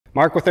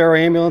Mark with Aero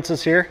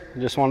Ambulances here.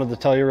 Just wanted to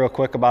tell you real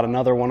quick about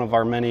another one of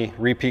our many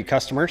repeat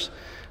customers.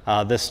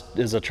 This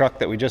is a truck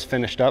that we just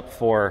finished up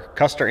for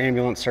Custer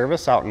Ambulance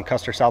Service out in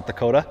Custer, South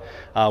Dakota.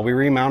 We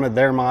remounted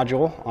their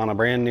module on a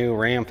brand new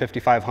Ram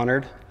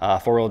 5500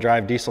 four-wheel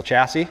drive diesel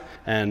chassis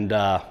and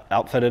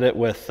outfitted it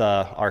with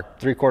our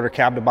 3/4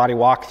 cab to body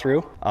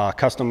walkthrough,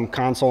 custom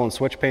console and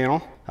switch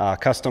panel,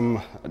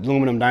 custom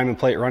aluminum diamond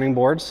plate running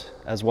boards,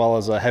 as well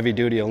as a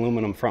heavy-duty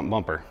aluminum front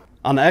bumper.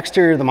 On the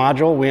exterior of the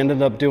module, we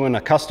ended up doing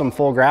a custom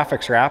full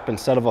graphics wrap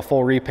instead of a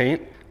full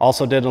repaint.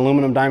 Also did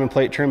aluminum diamond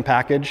plate trim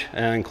package,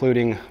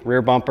 including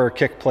rear bumper,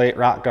 kick plate,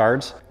 rock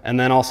guards, and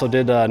then also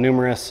did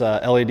numerous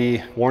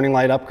LED warning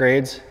light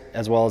upgrades,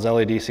 as well as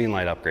LED scene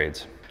light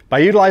upgrades. By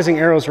utilizing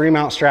Aero's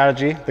remount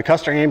strategy, the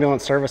Custer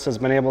Ambulance Service has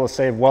been able to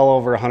save well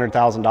over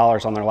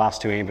 $100,000 on their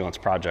last 2 ambulance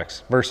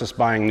projects versus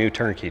buying new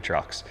turnkey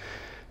trucks.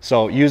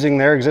 So using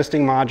their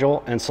existing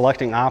module and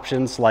selecting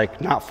options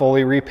like not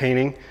fully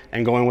repainting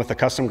and going with a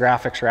custom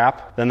graphics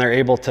wrap, then they're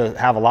able to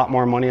have a lot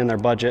more money in their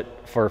budget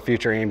for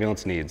future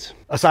ambulance needs.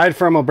 Aside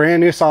from a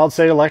brand new solid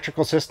state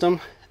electrical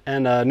system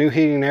and a new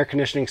heating and air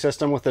conditioning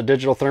system with a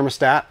digital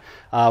thermostat,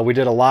 we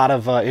did a lot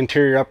of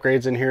interior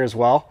upgrades in here as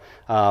well.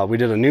 We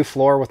did a new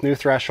floor with new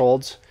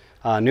thresholds,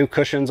 new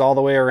cushions all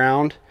the way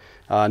around,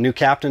 new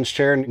captain's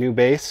chair, new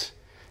base.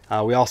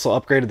 We also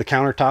upgraded the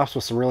countertops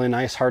with some really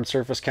nice hard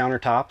surface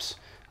countertops.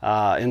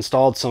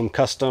 Installed some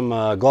custom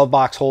glove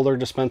box holder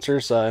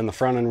dispensers in the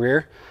front and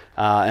rear,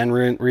 and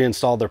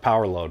reinstalled their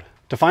power load.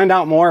 To find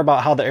out more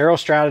about how the Aero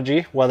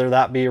strategy, whether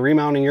that be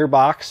remounting your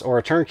box or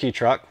a turnkey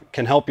truck,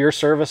 can help your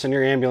service and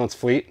your ambulance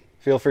fleet,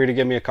 feel free to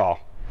give me a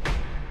call.